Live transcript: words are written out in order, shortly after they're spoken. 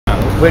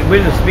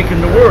we're just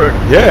speaking the word.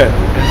 Yeah.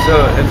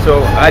 And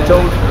so I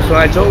told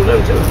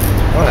them too.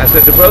 I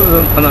said the brothers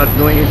are not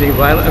doing anything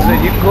violent. I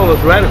said you can call us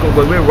radical,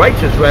 but we're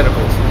righteous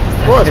radicals.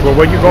 Of course, but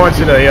when you go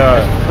into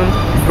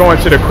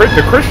the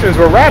Christians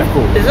were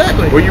radical.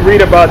 Exactly. When you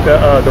read about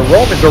the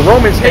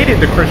Romans hated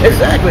the Christians.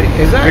 Exactly.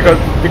 Because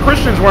the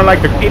Christians weren't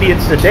like the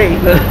idiots today,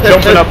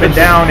 jumping up and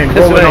down and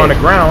rolling on the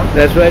ground.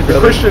 That's right. The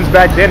Christians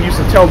back then used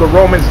to tell the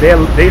Romans they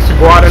used to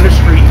go out in the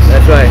streets.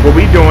 That's right. What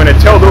we doing to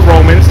tell the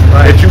Romans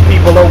that you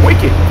people are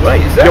wicked. Right.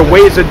 Exactly. Your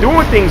ways of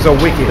doing things are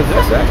wicked.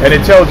 Exactly. And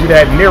it tells you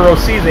that Nero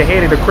Caesar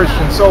hated the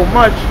Christians so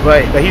much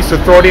that he used to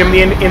throw them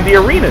in the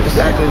arenas.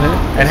 Exactly, man.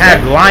 And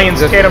had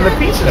lions tear them to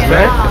pieces,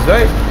 man. That's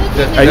right.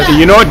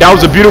 You know, that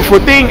was a beautiful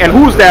thing. And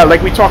who's that?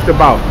 Like we talked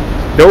about,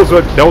 those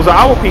are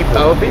our people.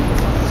 Our people.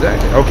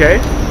 Exactly. Okay.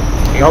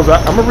 I'm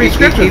gonna read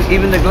scriptures.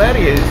 Even the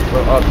gladiators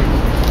were our people.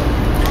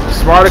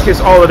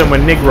 Spartacus, all of them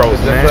were Negroes,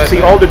 man. Right,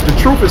 see, all the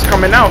truth is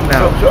coming out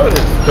now. Sure it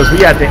is. Because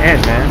we at the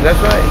end, man. That's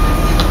right.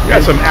 You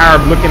got some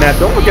Arab looking at.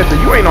 Don't forget that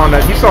you ain't on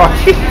that. You saw.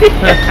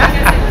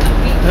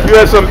 You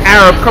had some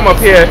Arab come up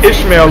here,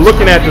 Ishmael,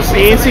 looking at the.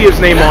 He ain't see his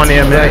name on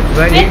there, man.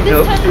 Right.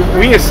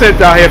 We ain't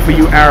sent out here for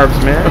you Arabs,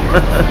 man.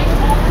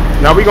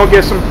 Now we gonna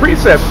get some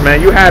precepts,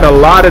 man. You had a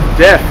lot of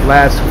death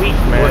last week,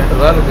 man. A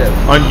lot of death.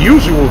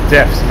 Unusual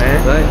deaths,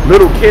 man. Right.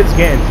 Little kids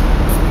getting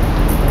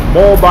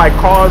mauled by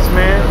cars,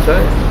 man.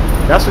 That's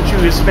right. That's what you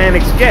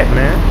Hispanics get,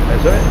 man.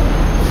 That's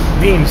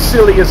right. Being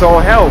silly as all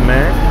hell,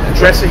 man.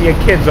 Dressing your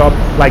kids up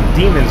like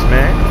demons,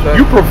 man. Right.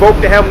 You provoke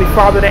the Heavenly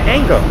Father to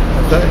anger.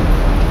 That's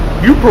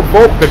right. You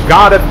provoke the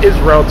God of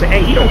Israel to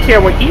anger. He don't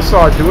care when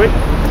Esau do it,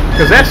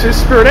 because that's his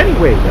spirit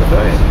anyway. That's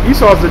right.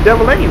 Esau's the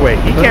devil anyway.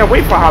 He can't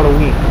wait for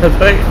Halloween. That's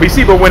right. But you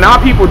see, but when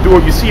our people do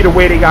it, you see the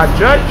way they got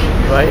judged.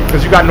 Right.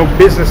 Because you got no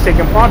business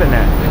taking part in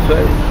that.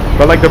 That's right.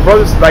 But like the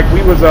brothers, like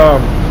we was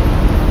matter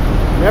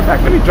of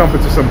fact, let me jump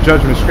into some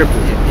judgment scriptures.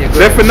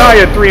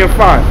 Zephaniah 3 and 5.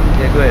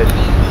 Yeah, go ahead.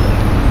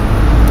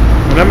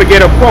 And I'm gonna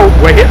get a quote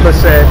where Hitler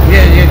said.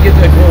 Yeah, get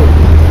that quote.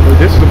 Well,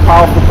 this is a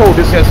powerful quote.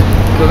 This is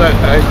because I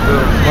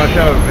my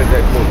child read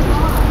that quote.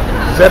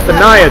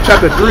 Zephaniah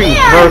chapter 3,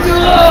 verse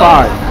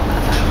 5.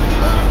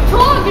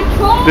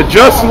 The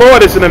just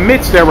Lord is in the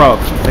midst thereof.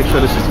 Make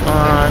sure this is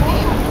on.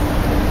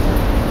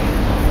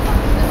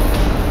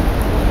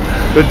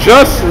 The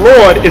just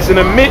Lord is in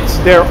the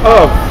midst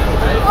thereof.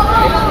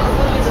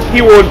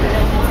 He will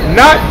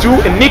not do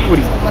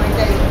iniquity.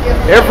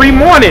 Every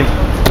morning.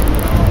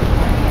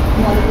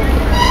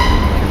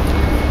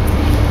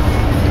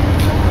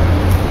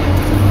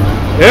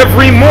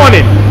 Every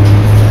morning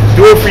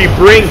doeth he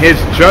bring his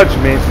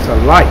judgment to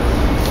light.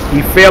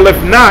 He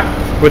faileth not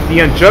with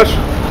the unjust,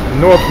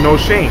 nor no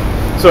shame.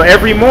 So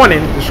every morning,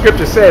 the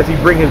scripture says he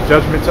bring his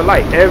judgment to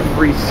light.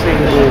 Every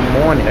single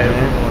morning.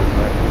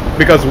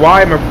 Because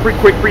why? I'm a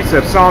quick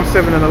precept. Psalm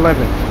 7 and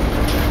 11.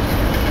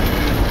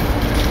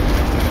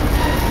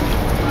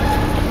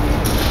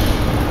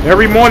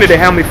 Every morning the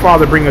Heavenly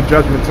Father bring a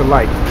judgment to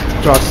light.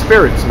 To our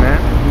spirits, man.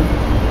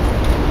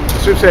 The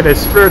scripture said there's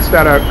spirits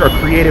that are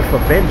created for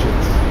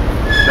vengeance.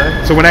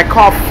 So when that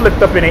car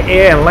flipped up in the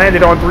air and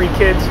landed on 3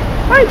 kids,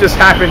 that ain't just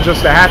happened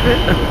just to happen.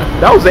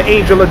 That was the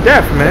angel of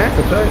death, man.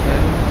 That's right,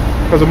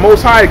 man. Because the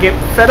Most High get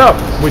fed up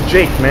with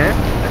Jake, man.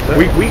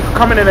 Right. We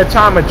coming in a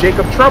time of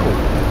Jacob trouble.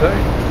 That's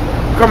right.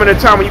 We coming in a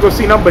time when you gonna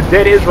see nothing but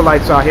dead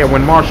Israelites out here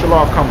when martial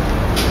law comes.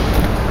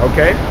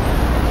 Okay?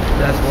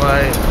 That's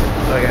why,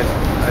 like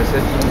I said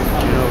to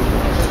you,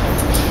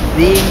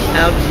 being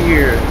out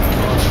here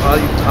on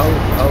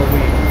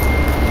Halloween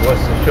was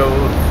to show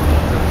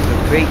the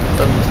great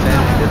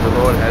understanding that the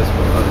Lord has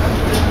for us.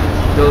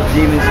 Those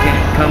demons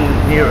can't come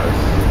near us.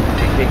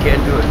 They can't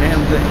do a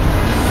damn thing.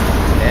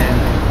 And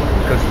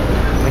because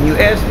when you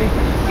ask me,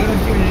 even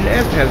if you didn't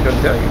ask me, I was going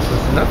to tell you,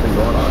 there's nothing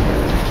going on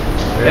here.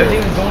 Yeah.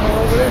 Everything's going on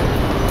over there.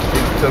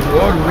 So the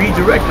Lord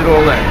redirected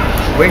all that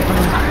away from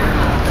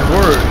the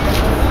Word.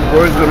 The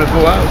Word's going to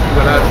go out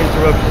without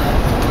interruption.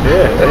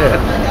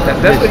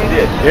 That's what he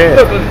did. Yeah.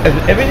 Look,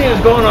 everything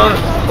that's going on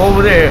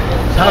over there,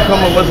 how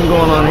come it wasn't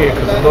going on here?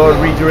 Because the Lord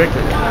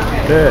redirected it.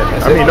 Yeah.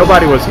 I mean,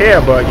 nobody was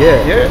here, but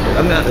yeah.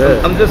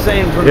 I'm just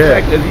saying for the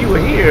fact that if you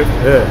were here,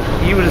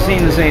 you would have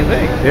seen the same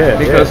thing.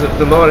 Because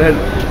the Lord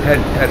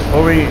had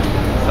already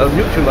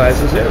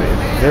neutralized this area.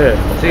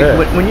 See,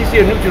 when you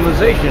see a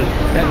neutralization,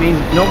 that means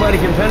nobody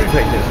can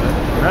penetrate this.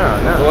 No.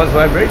 The Lord's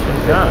vibration.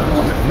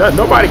 No,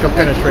 nobody can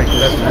penetrate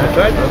this. That's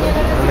right, brother.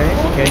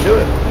 You can't do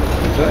it.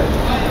 That's right.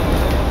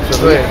 So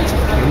go ahead.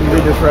 Let me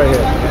read this right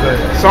here.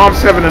 Psalm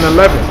 7 and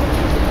 11.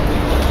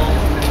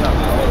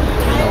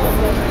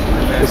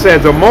 It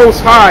says, the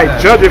Most High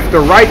judgeth the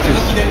righteous,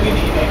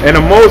 and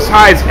the Most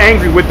High is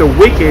angry with the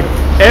wicked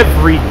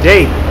every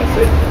day. That's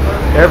it.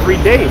 Every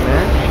day,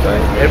 man. That's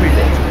right. Every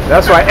day.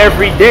 That's why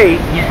every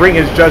day he bring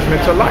his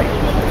judgment to light.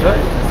 That's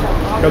right.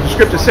 Because the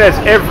scripture says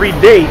every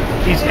day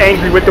he's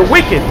angry with the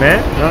wicked,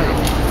 man.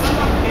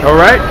 Right. All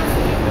right?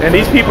 And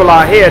these people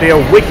out here, they're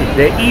wicked.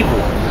 They're evil.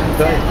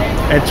 That's right.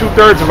 And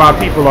 2/3 of our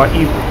people are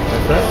evil.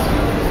 That's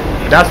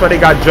right. That's why they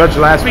got judged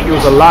last week. It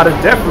was a lot of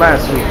death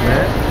last week,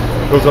 man.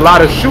 There was a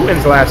lot of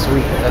shootings last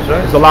week. That's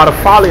right. There was a lot of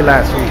folly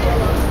last week. You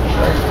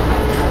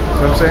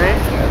know what I'm saying?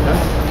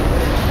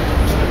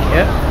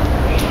 Yeah.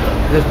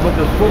 This book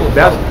is full of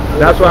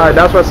That's why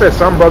I said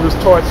some brothers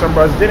taught, some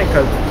brothers didn't,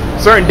 because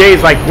certain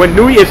days, like when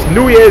New Year's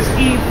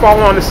Eve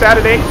falling on a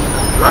Saturday,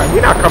 we're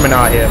not coming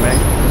out here, man.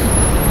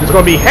 It's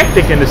gonna be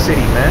hectic in the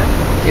city, man.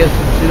 Yes,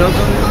 you know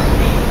something?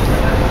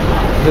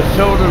 To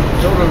show the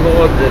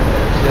Lord that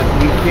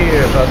we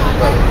care about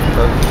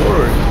the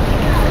word.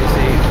 You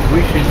see, we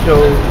should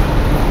show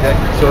that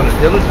sort of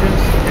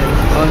diligence and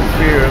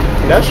unfair.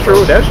 That's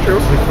true. That's true.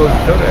 We're supposed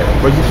to show that.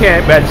 But you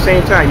can't. But at the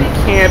same time, you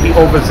can't be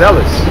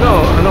overzealous. No,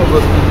 I know,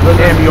 but you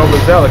can't be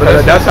overzealous.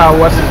 That's how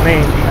what's his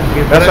name?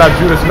 That's how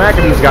Judas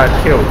Maccabees got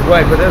killed.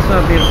 Right, but that's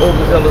not being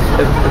overzealous.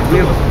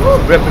 We're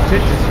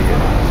repetitious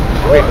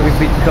here. We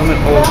be coming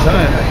all the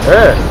time.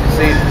 Yeah.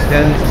 See,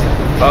 then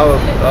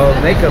our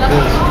makeup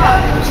is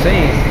the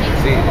same.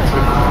 See, it's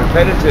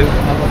repetitive,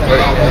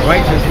 but in the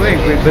righteous way,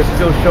 we're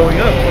still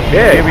showing up.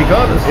 Yeah.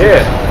 Regardless.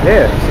 Yeah.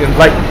 Yeah.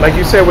 Like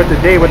you said with the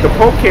day when the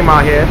Pope came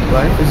out here.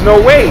 Right. There's no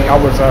way I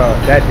was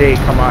that day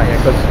come out here,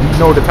 because you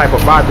know the type of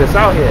vibe that's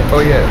out here.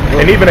 Oh yeah.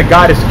 And even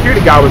the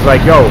security guy was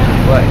like, "Yo,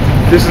 right.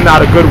 This is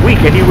not a good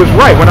week," and he was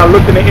right. When I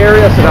looked in the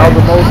area, I said, "I was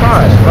the Most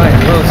High." Right.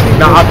 Well, see,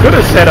 now I could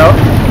have set up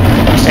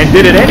and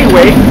did it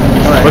anyway,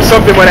 right. But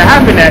something would have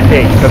happened that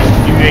day because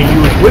you didn't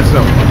use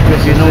wisdom.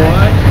 Because you know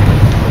why?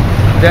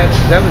 That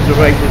was the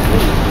righteous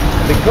move.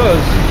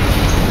 Because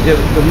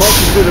the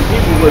multitude of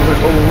people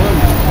wasn't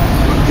overwhelming.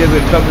 They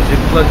were covered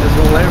and flood this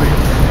whole area.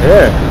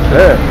 Yeah,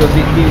 yeah. Because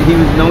he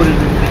was noted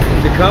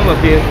to come up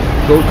here,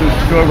 go to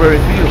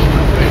strawberry fields.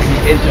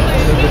 He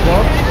entered the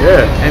park.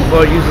 Yeah. And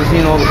boy, you should have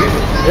seen all the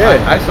people. Yeah.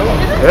 I saw them.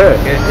 Yeah.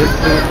 It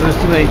was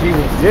too many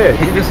people. Yeah.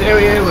 If this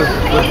area was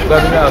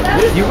flooded out,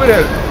 we would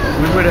have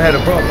had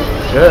a problem.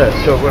 Yeah.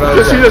 So what I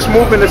you just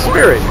move in the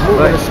spirit.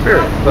 Move in the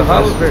spirit. But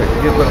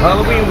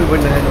Halloween we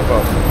wouldn't have had no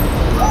problem.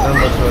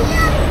 None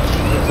whatsoever.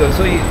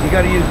 So you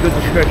got to use good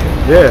discretion.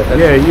 Yeah.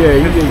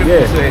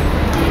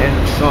 And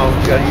songs,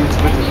 you got to use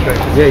good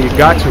discretion. Yeah, you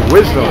got your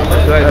wisdom.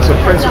 Right. That's a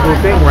principal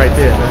thing right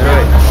there, man.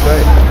 Right.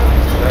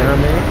 You know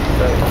what I mean?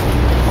 Right.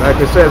 Like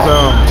it says,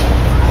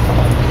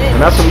 and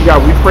that's what we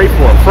got. We pray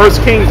for 1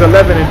 Kings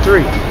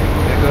 11:3. Yeah,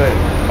 go ahead.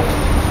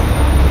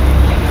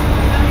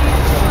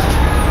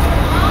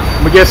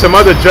 We get some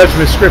other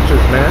judgment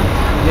scriptures, man.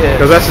 Yeah.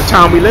 Because that's the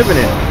time we living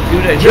in. Do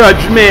that.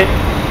 Judgment.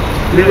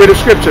 We read the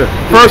scripture.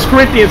 1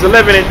 Corinthians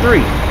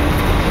 11:3.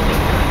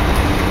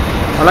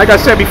 And like I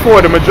said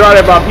before, the majority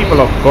of our people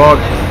are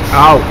bugged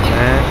out,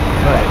 man.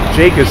 Right.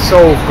 Jake is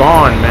so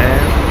gone, man.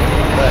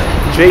 Right.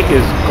 Jake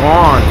is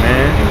gone,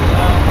 man.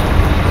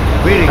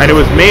 Really? And it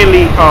was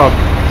mainly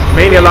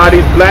a lot of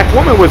these black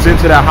women was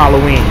into that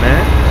Halloween,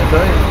 man. That's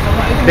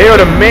right. They are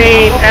the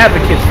main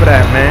advocates for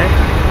that, man.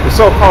 The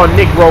so-called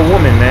Negro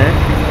woman, man.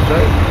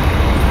 That's right.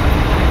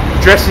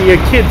 Dressing your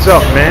kids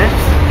up, man.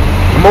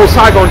 The Most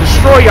High gonna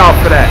destroy y'all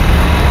for that.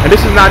 And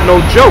this is not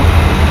no joke.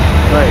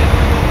 Right.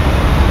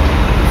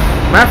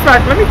 Matter of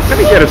fact, let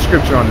me get a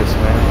scripture on this,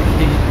 man.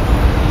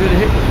 Do the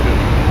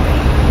hypocrite.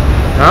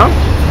 Huh?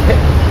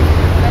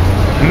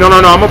 No,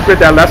 I'm gonna put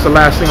that. That's the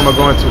last thing I'm gonna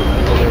go into.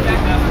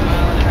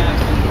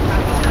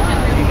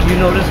 You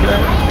know this guy?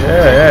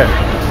 Yeah.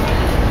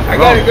 I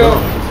gotta go.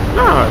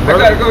 Nah, I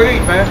gotta go eat,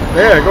 man.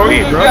 Yeah, go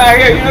eat, bro.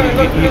 Yeah, you know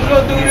what you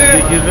gonna do there?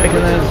 You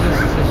recognize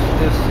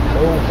this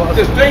old possum?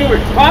 This thing with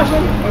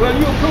possum? Well,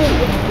 you cool.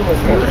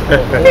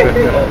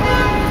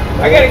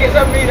 I gotta get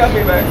something to eat. I'll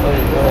be back.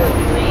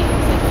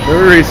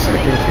 Very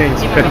second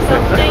Kings. I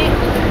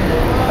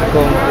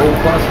call him old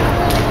possum.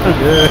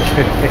 Yeah.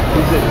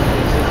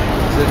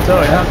 He said,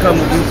 sorry, how come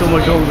you're so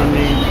much older than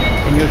me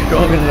and you're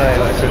stronger than I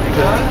am? I said,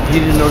 because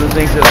you didn't know the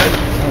things that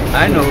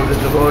I know that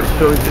the Lord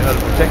shows you how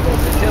to protect them.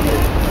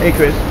 Hey,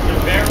 Chris.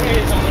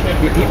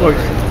 He works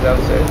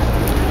downstairs.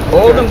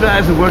 All them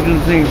guys who work in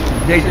the things,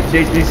 they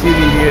see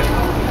me here.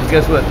 And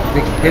guess what?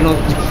 They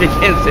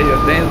can't say a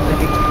damn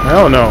thing. I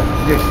don't know.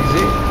 You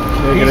see?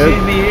 He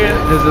sees me here.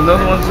 There's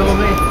another one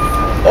told me.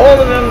 All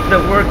of them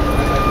that work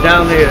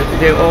down there,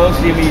 they all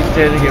see me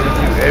standing here with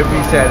you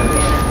every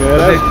Saturday.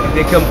 Yeah,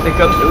 they come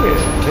through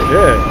here.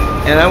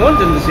 Yeah. And I want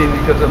them to see me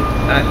because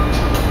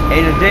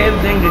ain't a damn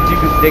thing that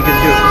they can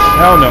do.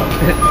 Hell no.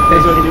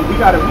 we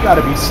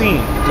gotta be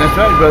seen. That's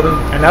right, brother.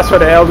 And that's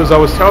what the elders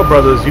always tell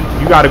brothers. You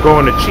gotta go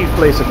in the chief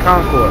place of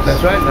concourse.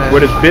 That's right, man.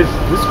 Where this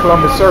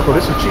Columbus Circle,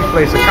 this is the chief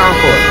place of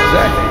concourse.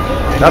 Exactly.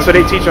 That's what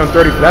they teach on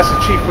 30. That's the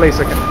chief place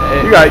of.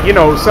 You got,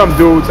 some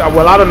dudes.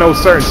 Well, I don't know.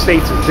 Certain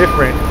states is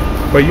different.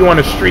 But you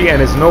on the street and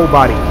it's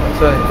nobody.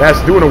 That's right.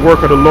 That's doing the work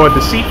of the Lord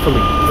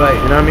deceitfully. Right.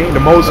 You know what I mean? The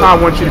Most High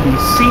wants you to be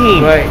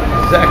seen. Right.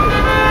 Exactly.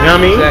 You know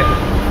what I mean? Exactly.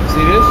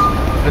 See this?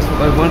 That's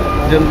what I want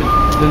them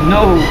to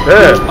know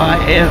who I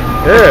am.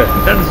 Yeah.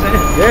 You understand?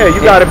 Yeah,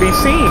 you gotta be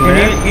seen, and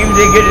man. Even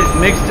they get it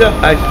mixed up,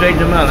 I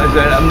straighten them out. I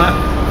said, I'm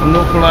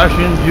no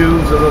Colossian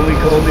Jews, or what we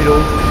call me,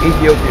 those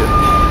Ethiopians.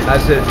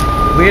 I said,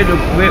 we're the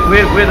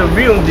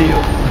real deal.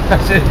 I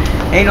said,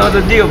 ain't no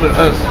other deal but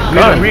us.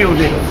 We're the real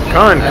deal.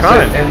 And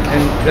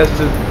that's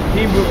the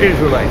Hebrew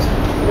Israelites.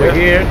 We're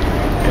here.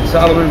 And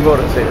Solomon wrote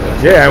it, say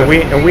that. Yeah,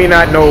 and we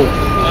not no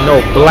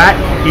black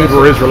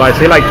Hebrew Israelites.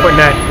 They like putting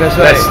that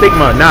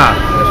stigma. Nah,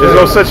 there's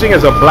no such thing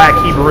as a black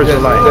Hebrew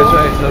Israelite. That's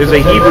right. There's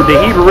a Hebrew.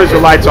 The Hebrew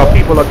Israelites are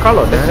people of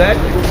color, man.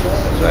 Exactly.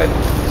 That's right.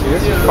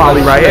 This is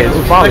folly right here. This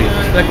is folly.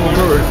 Speckled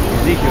bird,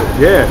 Ezekiel.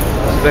 Yeah.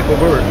 Speckled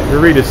bird. We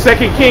read it.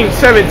 2 Kings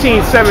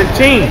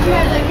 17:17.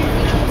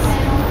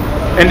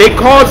 And they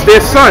caused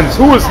their sons.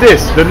 Who was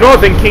this? The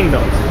northern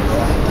kingdom.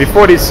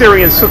 Before the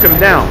Assyrians took him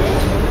down.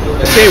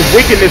 The same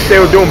wickedness they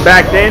were doing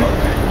back then,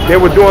 they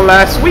were doing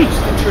last week.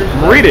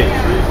 Read it.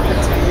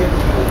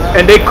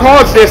 And they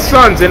caused their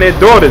sons and their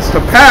daughters to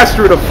pass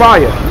through the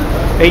fire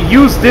and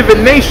use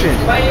divination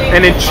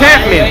and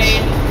enchantments.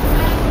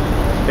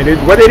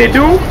 And what did they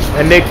do?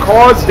 And they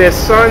caused their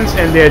sons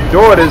and their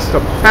daughters to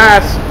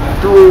pass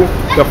through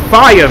the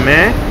fire,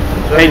 man,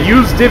 and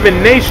use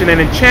divination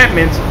and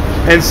enchantments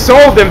and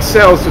sold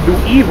themselves to do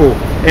evil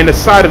in the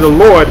sight of the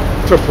Lord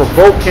to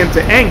provoke him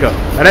to anger.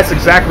 And that's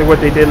exactly what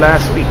they did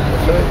last week.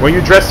 When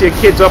you dress your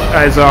kids up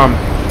as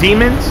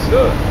demons,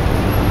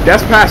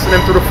 that's passing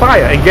them through the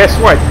fire. And guess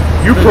what?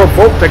 You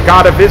provoke the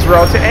God of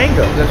Israel to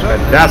anger. That's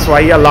right. That's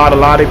why he allowed a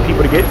lot of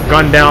people to get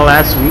gunned down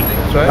last week.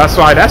 That's right. That's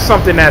why that's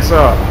something that's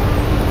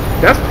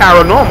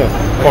paranormal.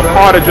 For a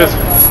car to just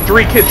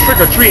 3 kids trick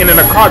or treating and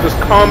the car just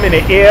come in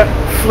the air,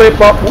 flip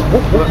up, whoop,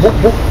 whoop, whoop, whoop,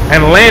 whoop,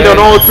 and land on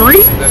all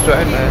 3. That's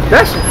right, man.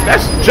 That's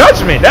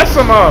judgment. That's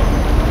some a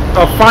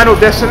final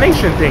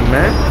destination thing,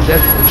 man.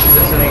 That's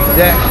an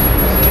exact.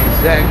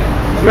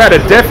 You had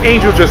a death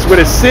angel just with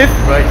a sieve,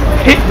 Right.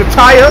 hit the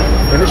tire,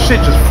 and this shit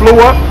just flew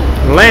up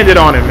and landed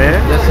on it, man.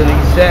 That's an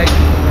exact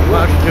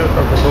posture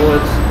of the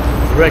Lord's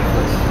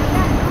directness.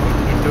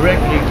 He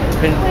directly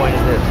pinpointed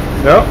this.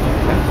 Yep.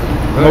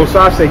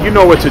 Mosai said, you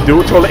know what to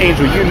do. Told the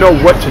angel, you know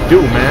what to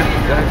do, man.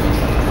 Exactly.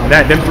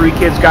 And them 3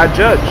 kids got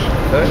judged.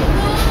 Right.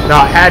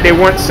 Now, had they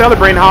weren't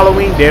celebrating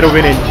Halloween,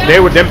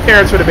 them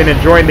parents would have been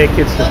enjoying their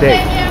kids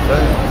today.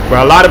 Right.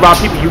 But a lot of our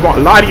people,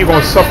 a lot of you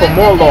gonna suffer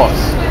more loss.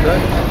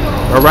 Right.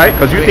 All right,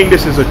 because you think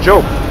this is a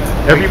joke.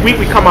 Every week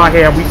we come out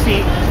here and we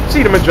see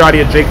the majority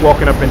of Jake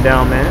walking up and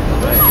down, man.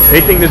 Right.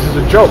 They think this is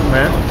a joke,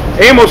 man.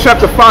 Amos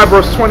chapter 5,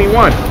 verse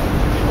 21.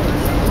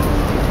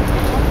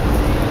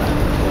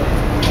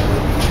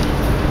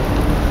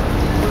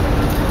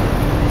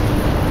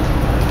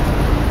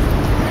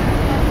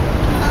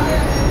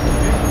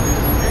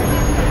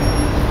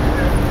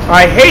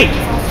 I hate,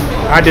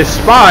 I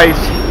despise.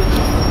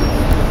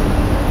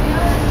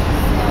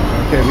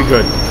 Okay, we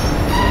good.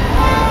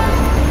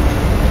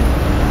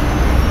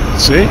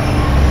 See?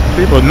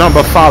 People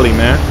number folly,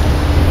 man.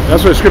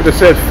 That's what the scripture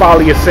says,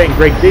 folly is Satan,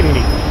 great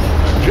dignity.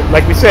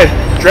 Like we said,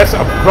 dress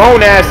up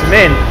grown-ass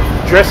men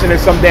dressing in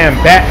some damn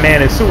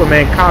Batman and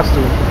Superman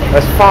costume.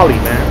 That's folly,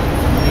 man.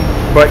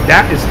 But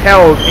that is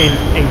held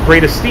in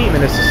great esteem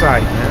in this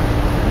society, man.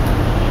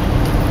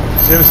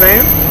 See what I'm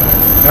saying?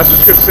 That's what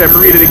scripture said. I'm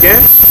gonna read it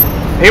again.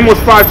 Amos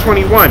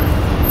 5:21.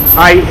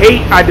 I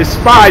hate, I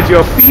despise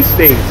your feast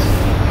days,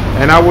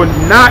 and I will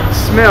not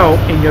smell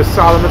in your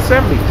solemn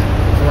assemblies.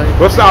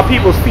 What's our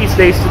people's feast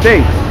days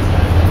today?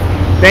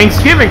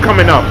 Thanksgiving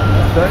coming up.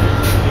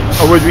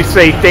 Or would we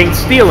say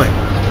Thanksstealing?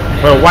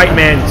 Where a white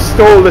man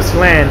stole this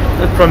land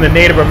from the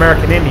Native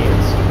American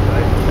Indians.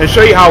 And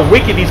show you how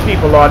wicked these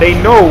people are. They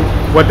know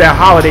what that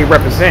holiday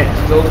represents.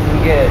 Stole it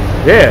from Gad.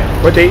 Yeah,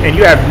 and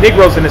you have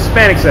Negroes and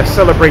Hispanics that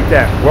celebrate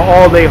that with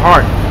all their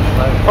heart.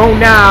 Oh,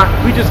 nah,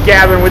 we just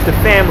gathering with the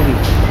family.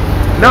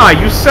 Nah,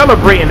 you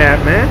celebrating that,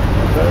 man.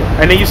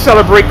 And then you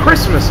celebrate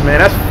Christmas, man.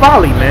 That's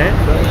folly, man.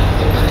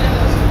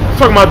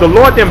 Talking about the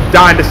Lord them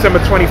dying December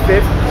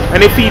 25th.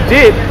 And if he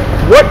did,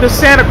 what does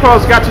Santa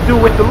Claus got to do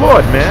with the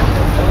Lord, man?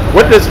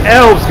 What does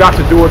elves got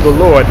to do with the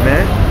Lord,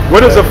 man?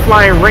 What does a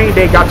flying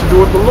reindeer got to do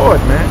with the Lord,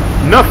 man?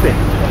 Nothing.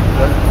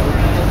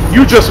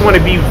 You just want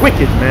to be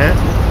wicked, man.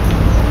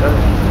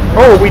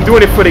 Oh, we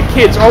doing it for the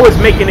kids. Always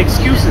making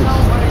excuses.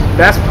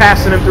 That's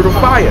passing them through the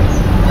fire.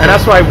 And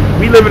that's why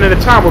we living in a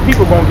time where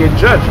people gonna get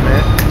judged,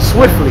 man.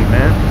 Swiftly,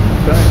 man.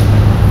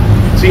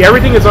 See,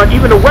 everything is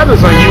even the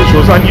weather's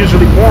unusual. It's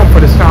unusually warm for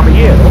this time of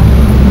year, though.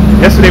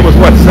 Yesterday was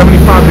what,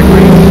 75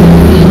 degrees?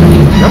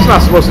 That's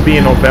not supposed to be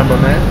in November,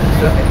 man.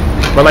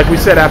 But like we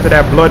said, after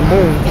that blood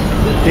moon,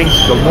 things,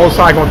 the Most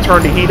High gonna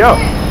turn the heat up.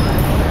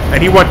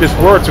 And he want this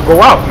word to go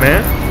out,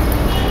 man.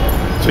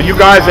 So you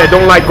guys that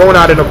don't like going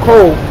out in the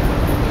cold,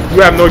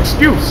 you have no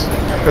excuse.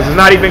 Because it's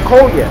not even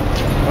cold yet.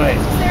 Right.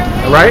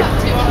 All right?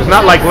 It's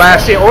not like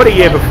last year or the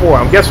year before.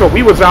 And guess what?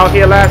 We was out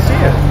here last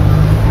year.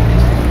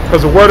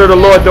 Because the word of the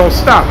Lord don't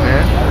stop,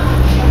 man.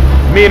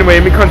 Anyway,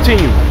 let me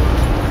continue.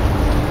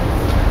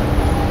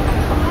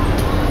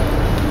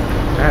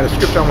 I had a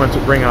scripture I wanted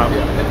to bring out.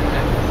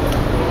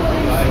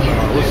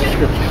 What's the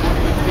scripture?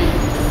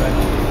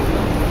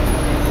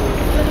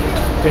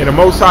 Okay, the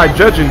Most High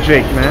judging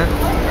Jake, man.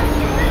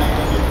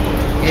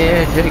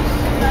 Yeah, Jake's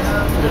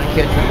gonna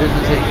catch a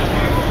visitation.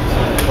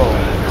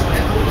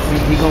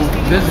 He gonna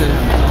visit him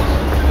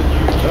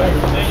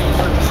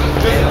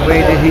in a way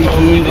that he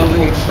ain't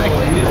gonna expect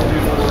it.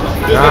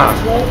 Nah,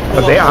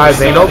 because their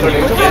eyes ain't open.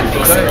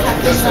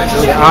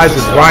 Their eyes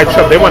is wide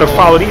shut. They want to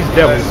follow these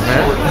devils,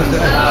 man.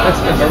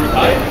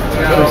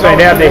 I'm saying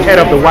they have their head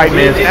up the white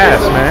man's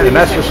ass, man, and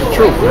that's just the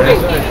truth, man.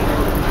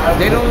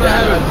 They don't know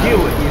how to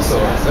deal with Esau.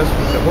 That's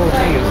what the whole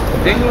thing is.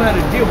 If they know how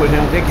to deal with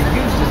him, they can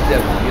use this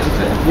devil. You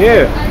understand?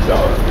 Yeah. So,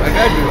 like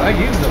I do, I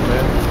use them,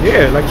 man.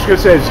 Yeah, like the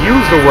scripture says,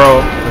 use the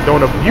world, but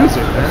don't abuse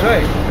it. That's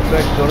right. That's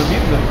right. Don't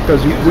abuse them.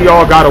 Because we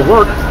all got to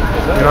work.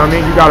 You know what I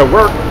mean? You got to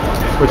work,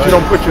 but you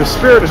don't put your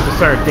spirit into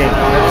certain things.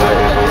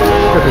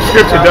 Because the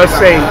scripture does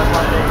say,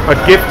 a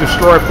gift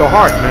destroyeth the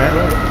heart, man.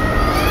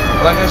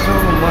 Like I told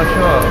him,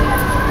 Marshall,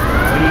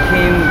 when he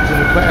came to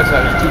the class,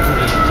 I was teaching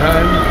at the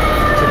time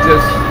to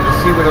just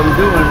see what I'm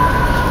doing,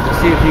 to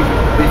see if he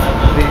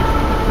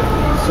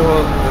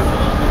saw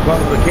the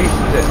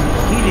qualifications that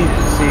he needed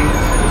to see,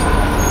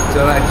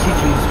 so I teach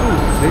in the school,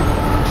 see?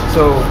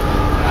 So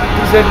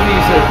he said to me,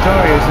 he said,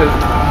 Tori, he said,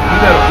 you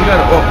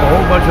got a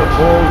whole bunch of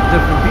all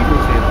different people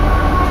here.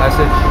 I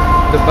said,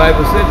 the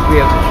Bible says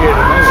we have to share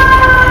the knowledge.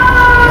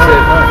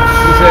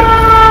 He said,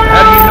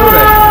 how do you know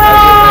that?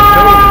 I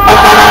told him.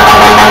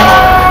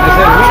 I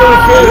said, we don't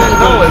share that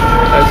knowledge.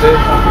 I said,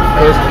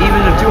 because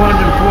even the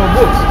 204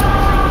 books,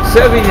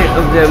 70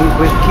 of them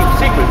will keep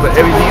secret, but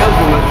everything else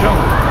we must show.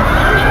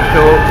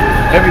 Show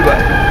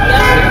everybody.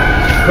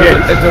 Because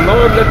if the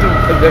Lord let the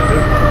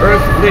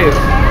earth live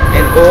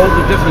and all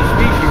the different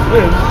species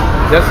live,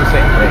 that's the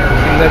same thing.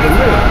 He let them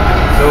live.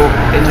 So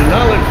in the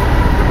knowledge,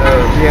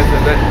 we have to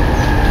let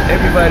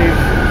everybody,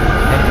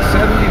 and the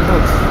 70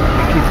 books,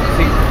 we keep it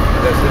secret.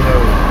 That's the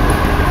knowledge.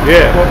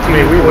 Yeah, I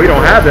mean, we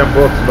don't have them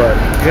books, but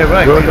yeah,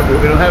 right. We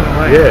don't have them,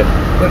 right? Yeah.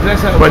 But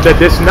that's how. But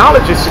this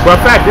knowledge is, but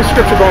in fact, this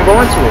scripture gonna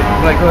go into it.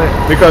 Right, go ahead.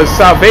 Because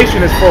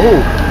salvation is for who?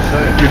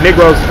 Right. You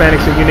Negroes,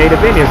 Hispanics, and you Native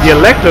Indians, the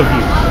elect of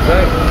you.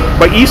 Right.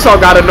 But Esau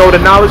got to know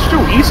the knowledge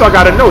too. Esau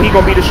got to know he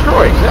gonna be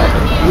destroyed.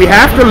 Exactly. We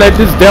have to let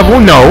this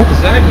devil know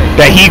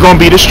that he gonna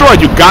be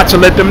destroyed. You got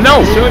to let them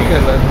know. Sure, you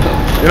gotta let them know.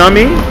 You know what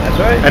I mean? That's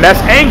right. And that's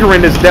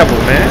angering this devil,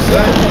 man.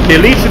 That's right. The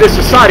elites of this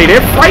society,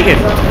 they're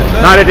frightened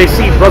now that they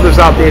see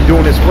brothers out there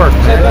doing this work.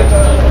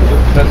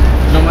 Because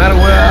no matter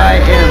where I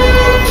am,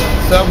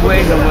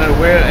 subway, no matter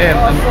where I am,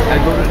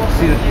 I go to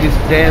see this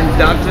damn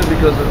doctor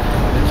because of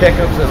the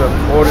checkups that I'm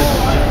ordered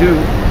to do.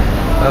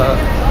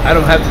 I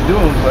don't have to do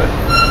them, but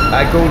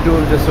I go do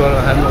them just so I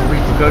don't have no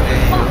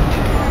repercussions.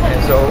 And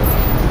so,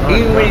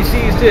 even when he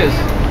sees this,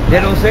 they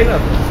don't say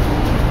nothing.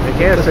 They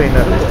can't say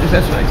nothing.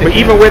 That's right. But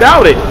even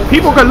without it,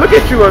 people can look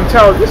at you and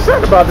tell, there's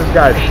something about this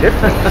guy is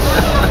different.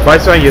 By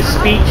on your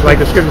speech, like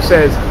the scripture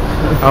says,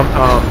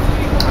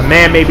 a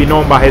man may be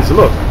known by his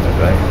look.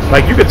 Right.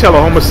 Like you could tell a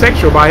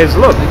homosexual by his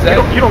look.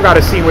 Exactly. You don't got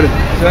to see what it,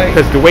 right.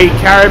 Because the way he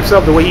carries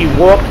himself, the way he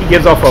walks, he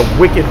gives off a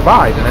wicked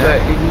vibe, man.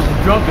 Right. He's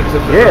drunken.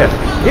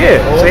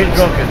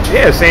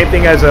 Yeah, same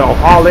thing as a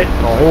harlot,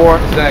 a whore.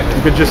 Exactly.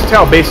 You could just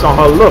tell based on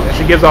her look.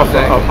 She gives off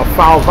a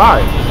foul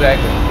vibe.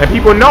 Exactly. And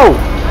people know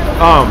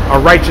a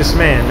righteous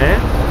man,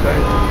 man.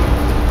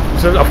 Right.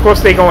 So of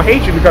course they gonna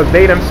hate you because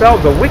they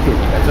themselves are wicked.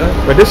 That's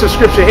right. But this is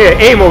scripture here,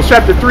 Amos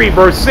chapter 3,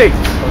 verse 6.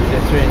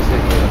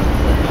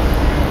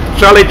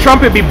 Shall a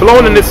trumpet be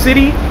blown in the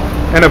city,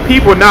 and a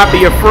people not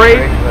be afraid?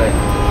 Right.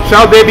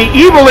 Shall there be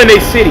evil in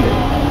a city,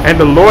 and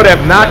the Lord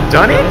have not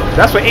done it?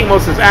 That's what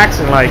Amos is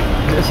asking, like,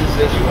 This is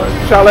it.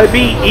 shall there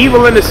be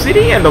evil in the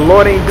city, and the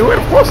Lord ain't do it?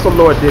 Of course the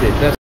Lord did it.